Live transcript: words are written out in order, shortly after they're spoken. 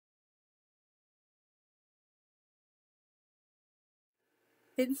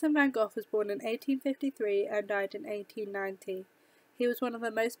Vincent van Gogh was born in 1853 and died in 1890. He was one of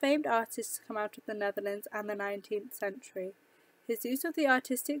the most famed artists to come out of the Netherlands and the 19th century. His use of the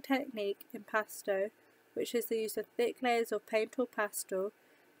artistic technique impasto, which is the use of thick layers of paint or pastel,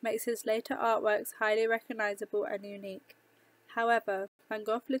 makes his later artworks highly recognizable and unique. However, Van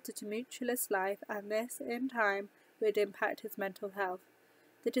Gogh lived a tumultuous life, and this, in time, would impact his mental health.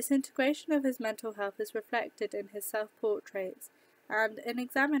 The disintegration of his mental health is reflected in his self-portraits, and in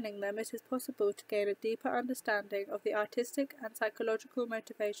examining them it is possible to gain a deeper understanding of the artistic and psychological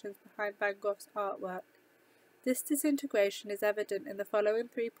motivations behind Van Gogh's artwork. This disintegration is evident in the following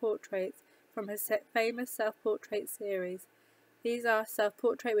three portraits from his famous self-portrait series. These are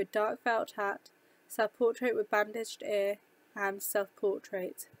Self-Portrait with Dark Felt Hat, Self-Portrait with Bandaged Ear, and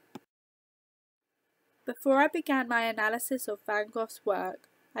Self-Portrait. Before I began my analysis of Van Gogh's work,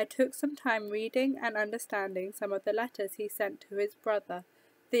 I took some time reading and understanding some of the letters he sent to his brother,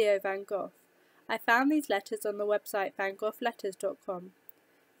 Theo van Gogh. I found these letters on the website vangogletters.com.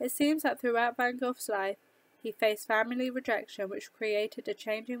 It seems that throughout Van Gogh's life, he faced family rejection, which created a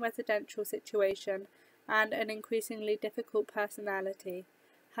changing residential situation and an increasingly difficult personality.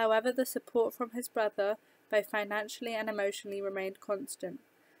 However, the support from his brother, both financially and emotionally, remained constant.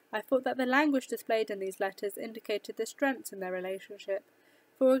 I thought that the language displayed in these letters indicated the strengths in their relationship.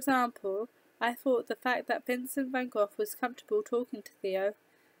 For example, I thought the fact that Vincent van Gogh was comfortable talking to Theo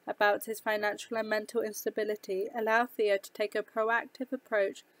about his financial and mental instability allowed Theo to take a proactive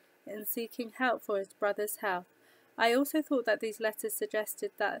approach in seeking help for his brother's health. I also thought that these letters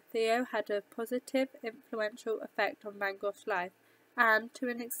suggested that Theo had a positive, influential effect on Van Gogh's life and, to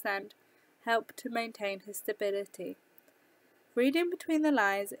an extent, helped to maintain his stability. Reading between the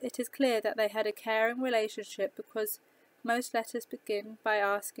lines, it is clear that they had a caring relationship because most letters begin by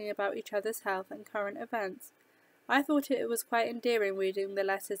asking about each other's health and current events. I thought it was quite endearing reading the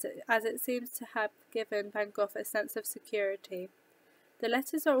letters, as it seems to have given Van Gogh a sense of security. The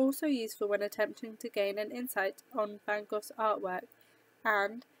letters are also useful when attempting to gain an insight on Van Gogh's artwork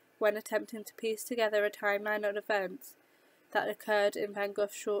and when attempting to piece together a timeline of events that occurred in Van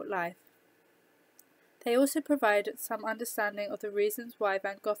Gogh's short life. They also provide some understanding of the reasons why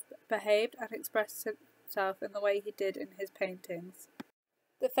Van Gogh behaved and expressed himself in the way he did in his paintings.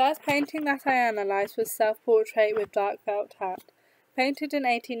 The first painting that I analysed was Self-Portrait with Dark Felt Hat, painted in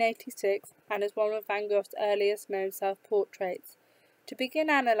 1886 and is one of Van Gogh's earliest known self-portraits. To begin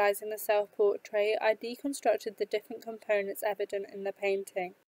analysing the self-portrait, I deconstructed the different components evident in the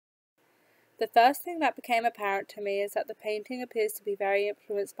painting. The first thing that became apparent to me is that the painting appears to be very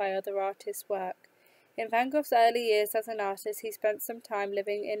influenced by other artists' work. In Van Gogh's early years as an artist, he spent some time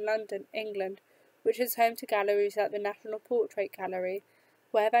living in London, England, which is home to galleries like the National Portrait Gallery,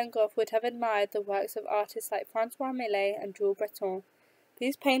 where Van Gogh would have admired the works of artists like Francois Millet and Jules Breton.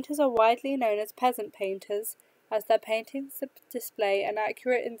 These painters are widely known as peasant painters, as their paintings display an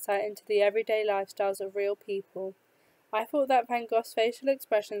accurate insight into the everyday lifestyles of real people. I thought that Van Gogh's facial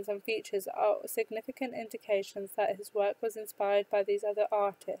expressions and features are significant indications that his work was inspired by these other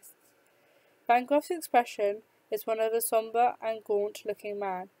artists. Van Gogh's expression is one of a sombre and gaunt-looking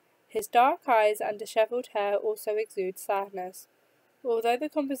man. His dark eyes and dishevelled hair also exude sadness. Although the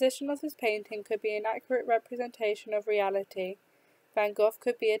composition of this painting could be an accurate representation of reality, Van Gogh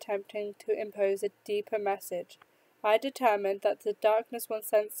could be attempting to impose a deeper message. I determined that the darkness one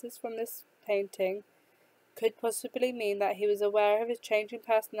senses from this painting could possibly mean that he was aware of his changing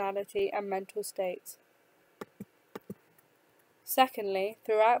personality and mental states. Secondly,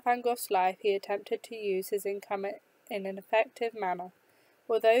 throughout Van Gogh's life he attempted to use his income in an effective manner.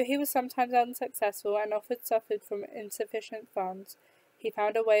 Although he was sometimes unsuccessful and often suffered from insufficient funds, he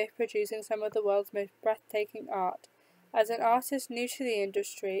found a way of producing some of the world's most breathtaking art. As an artist new to the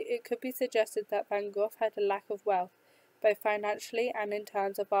industry, it could be suggested that Van Gogh had a lack of wealth, both financially and in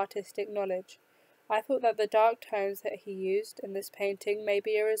terms of artistic knowledge. I thought that the dark tones that he used in this painting may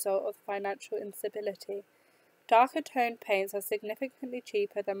be a result of financial instability. Darker toned paints are significantly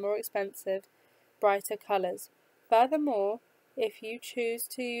cheaper than more expensive, brighter colours. Furthermore, if you choose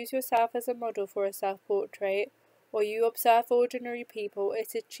to use yourself as a model for a self-portrait, or you observe ordinary people,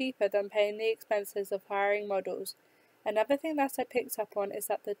 it is cheaper than paying the expenses of hiring models. Another thing that I picked up on is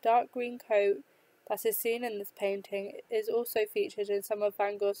that the dark green coat that is seen in this painting is also featured in some of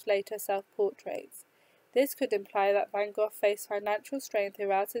Van Gogh's later self-portraits. This could imply that Van Gogh faced financial strain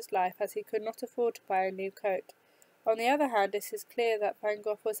throughout his life as he could not afford to buy a new coat. On the other hand, it is clear that Van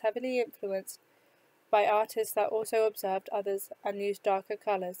Gogh was heavily influenced by artists that also observed others and used darker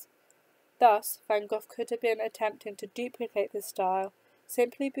colours. Thus, Van Gogh could have been attempting to duplicate this style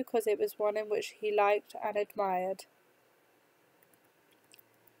simply because it was one in which he liked and admired.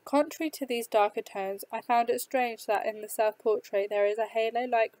 Contrary to these darker tones, I found it strange that in the self-portrait there is a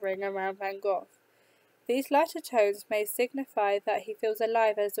halo-like ring around Van Gogh. These lighter tones may signify that he feels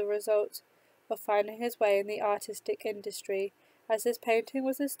alive as a result of finding his way in the artistic industry, as this painting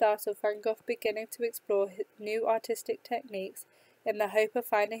was the start of Van Gogh beginning to explore new artistic techniques in the hope of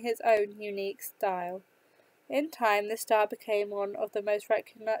finding his own unique style. In time, this style became one of the most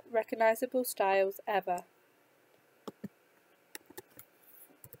recognizable styles ever.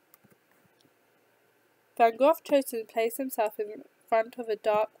 Van Gogh chose to place himself in front of a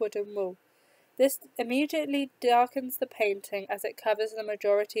dark wooden wall. This immediately darkens the painting as it covers the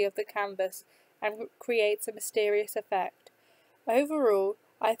majority of the canvas and creates a mysterious effect. Overall,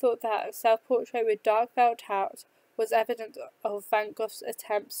 I thought that a self-portrait with dark felt hat was evidence of Van Gogh's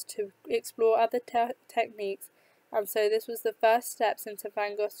attempts to explore other techniques, and so this was the first steps into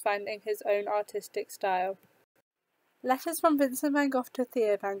Van Gogh's finding his own artistic style. Letters from Vincent van Gogh to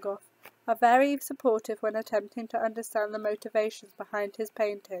Theo van Gogh are very supportive when attempting to understand the motivations behind his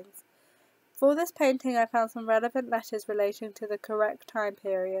paintings. For this painting I found some relevant letters relating to the correct time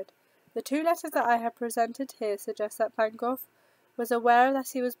period. The two letters that I have presented here suggest that Van Gogh was aware that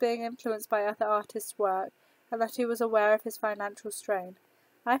he was being influenced by other artists' work, and that he was aware of his financial strain.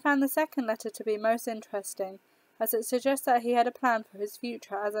 I found the second letter to be most interesting, as it suggests that he had a plan for his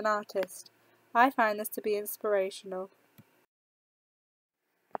future as an artist. I find this to be inspirational.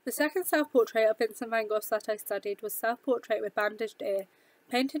 The second self-portrait of Vincent van Gogh that I studied was Self-Portrait with Bandaged Ear,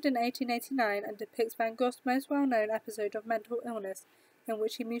 painted in 1889, and depicts Van Gogh's most well-known episode of mental illness, in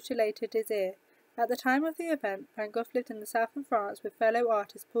which he mutilated his ear. At the time of the event, Van Gogh lived in the south of France with fellow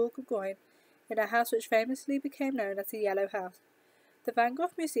artist Paul Gogh in a house which famously became known as the Yellow House. The Van Gogh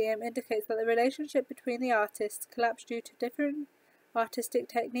Museum indicates that the relationship between the artists collapsed due to different artistic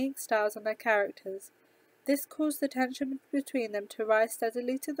techniques, styles, and their characters. This caused the tension between them to rise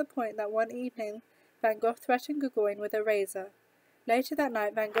steadily to the point that one evening Van Gogh threatened Gogh with a razor. Later that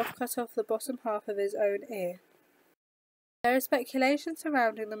night, Van Gogh cut off the bottom half of his own ear. There is speculation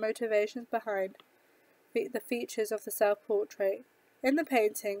surrounding the motivations behind the features of the self-portrait. In the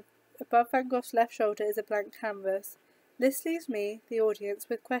painting, above Van Gogh's left shoulder is a blank canvas. This leaves me, the audience,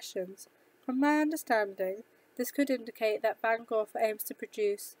 with questions. From my understanding, this could indicate that Van Gogh aims to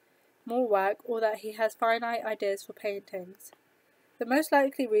produce more work, or that he has finite ideas for paintings. The most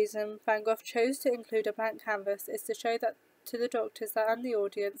likely reason Van Gogh chose to include a blank canvas is to show that to the doctors and the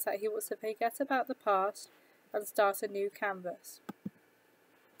audience that he wants to forget about the past and start a new canvas.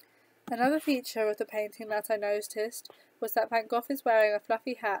 Another feature of the painting that I noticed was that Van Gogh is wearing a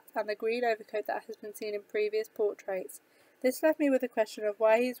fluffy hat and the green overcoat that has been seen in previous portraits. This left me with the question of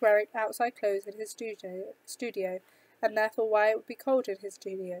why he is wearing outside clothes in his studio, and therefore why it would be cold in his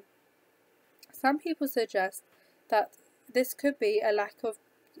studio. Some people suggest that this could be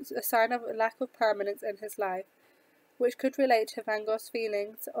a sign of a lack of permanence in his life, which could relate to Van Gogh's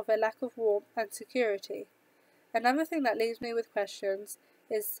feelings of a lack of warmth and security. Another thing that leaves me with questions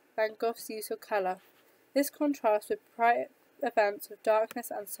is Van Gogh's use of colour. This contrasts with prior events of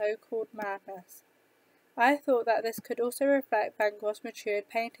darkness and so-called madness. I thought that this could also reflect Van Gogh's matured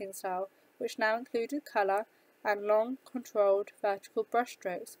painting style, which now included colour and long, controlled, vertical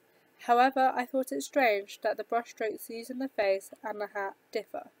brushstrokes. However, I thought it strange that the brushstrokes used in the face and the hat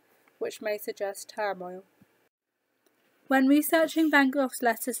differ, which may suggest turmoil. When researching Van Gogh's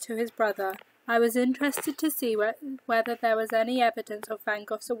letters to his brother, I was interested to see whether there was any evidence of Van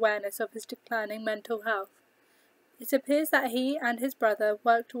Gogh's awareness of his declining mental health. It appears that he and his brother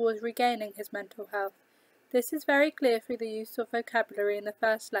worked towards regaining his mental health. This is very clear through the use of vocabulary in the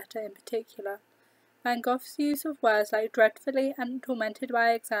first letter in particular. Van Gogh's use of words like dreadfully and tormented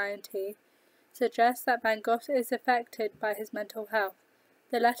by anxiety suggests that Van Gogh is affected by his mental health.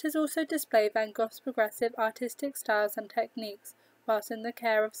 The letters also display Van Gogh's progressive artistic styles and techniques whilst in the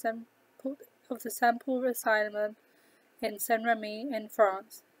care of the Saint-Paul Asylum in Saint-Remy in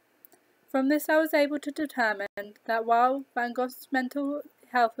France. From this I was able to determine that while Van Gogh's mental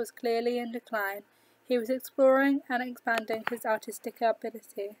health was clearly in decline, he was exploring and expanding his artistic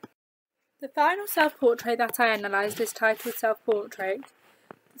ability. The final self-portrait that I analysed is titled Self-Portrait.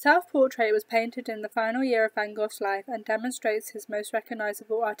 The self-portrait was painted in the final year of Van Gogh's life and demonstrates his most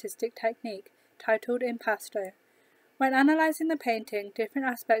recognisable artistic technique, titled impasto. When analysing the painting, different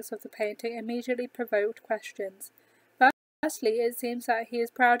aspects of the painting immediately provoked questions. Firstly, it seems that he is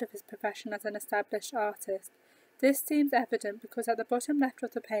proud of his profession as an established artist. This seems evident because at the bottom left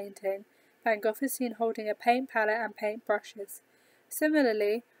of the painting, Van Gogh is seen holding a paint palette and paint brushes.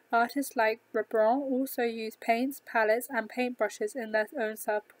 Similarly, artists like Rembrandt also use paints, palettes, and paintbrushes in their own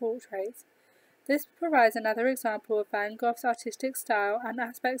self-portraits. This provides another example of Van Gogh's artistic style and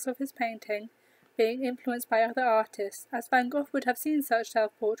aspects of his painting being influenced by other artists, as Van Gogh would have seen such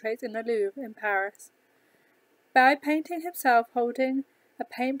self-portraits in the Louvre in Paris. By painting himself holding a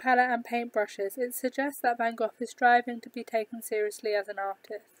paint palette and paintbrushes, it suggests that Van Gogh is striving to be taken seriously as an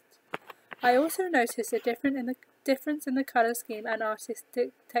artist. I also noticed a difference in the colour scheme and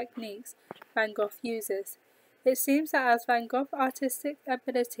artistic techniques Van Gogh uses. It seems that as Van Gogh's artistic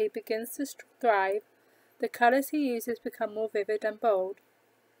ability begins to thrive, the colours he uses become more vivid and bold.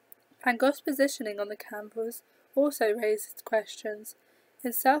 Van Gogh's positioning on the canvas also raises questions.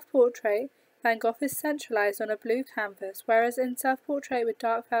 In self-portrait, Van Gogh is centralised on a blue canvas, whereas in self-portrait with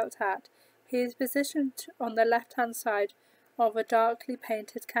dark felt hat, he is positioned on the left-hand side of a darkly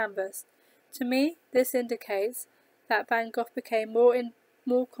painted canvas. To me, this indicates that Van Gogh became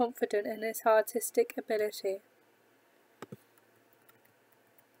more confident in his artistic ability.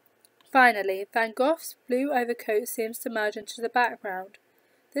 Finally, Van Gogh's blue overcoat seems to merge into the background.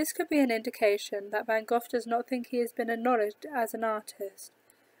 This could be an indication that Van Gogh does not think he has been acknowledged as an artist.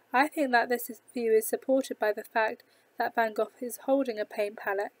 I think that this view is supported by the fact that Van Gogh is holding a paint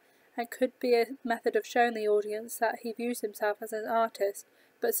palette and could be a method of showing the audience that he views himself as an artist,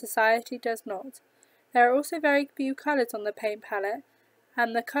 but society does not. There are also very few colours on the paint palette,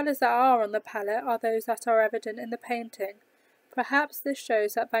 and the colours that are on the palette are those that are evident in the painting. Perhaps this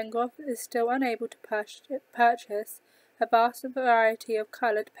shows that Van Gogh is still unable to purchase a vast variety of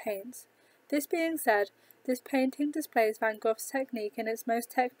coloured paints. This being said, this painting displays Van Gogh's technique in its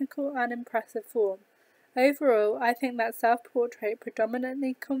most technical and impressive form. Overall, I think that self-portrait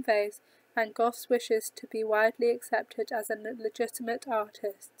predominantly conveys Van Gogh's wishes to be widely accepted as a legitimate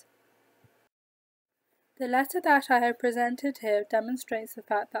artist. The letter that I have presented here demonstrates the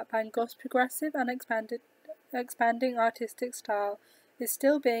fact that Van Gogh's progressive and expanding artistic style is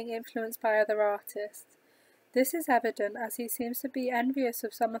still being influenced by other artists. This is evident as he seems to be envious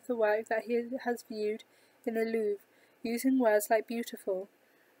of some of the work that he has viewed in the Louvre, using words like beautiful.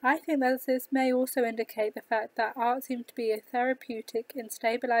 I think that this may also indicate the fact that art seems to be a therapeutic in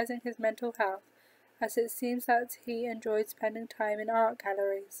stabilizing his mental health, as it seems that he enjoyed spending time in art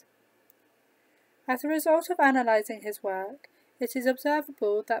galleries. As a result of analysing his work, it is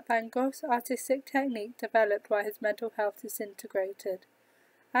observable that Van Gogh's artistic technique developed while his mental health disintegrated.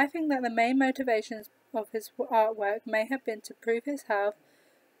 I think that the main motivations of his artwork may have been to prove his health,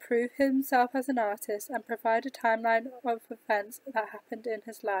 prove himself as an artist, and provide a timeline of events that happened in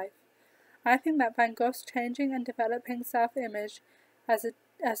his life. I think that Van Gogh's changing and developing self-image,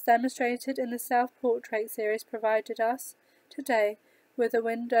 as demonstrated in the self-portrait series, provided us, today, with a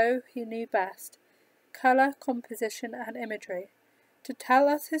window he knew best: colour, composition and imagery, to tell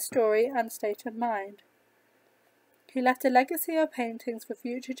us his story and state of mind. He left a legacy of paintings for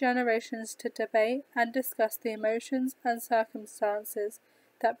future generations to debate and discuss the emotions and circumstances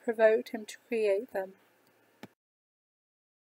that provoked him to create them.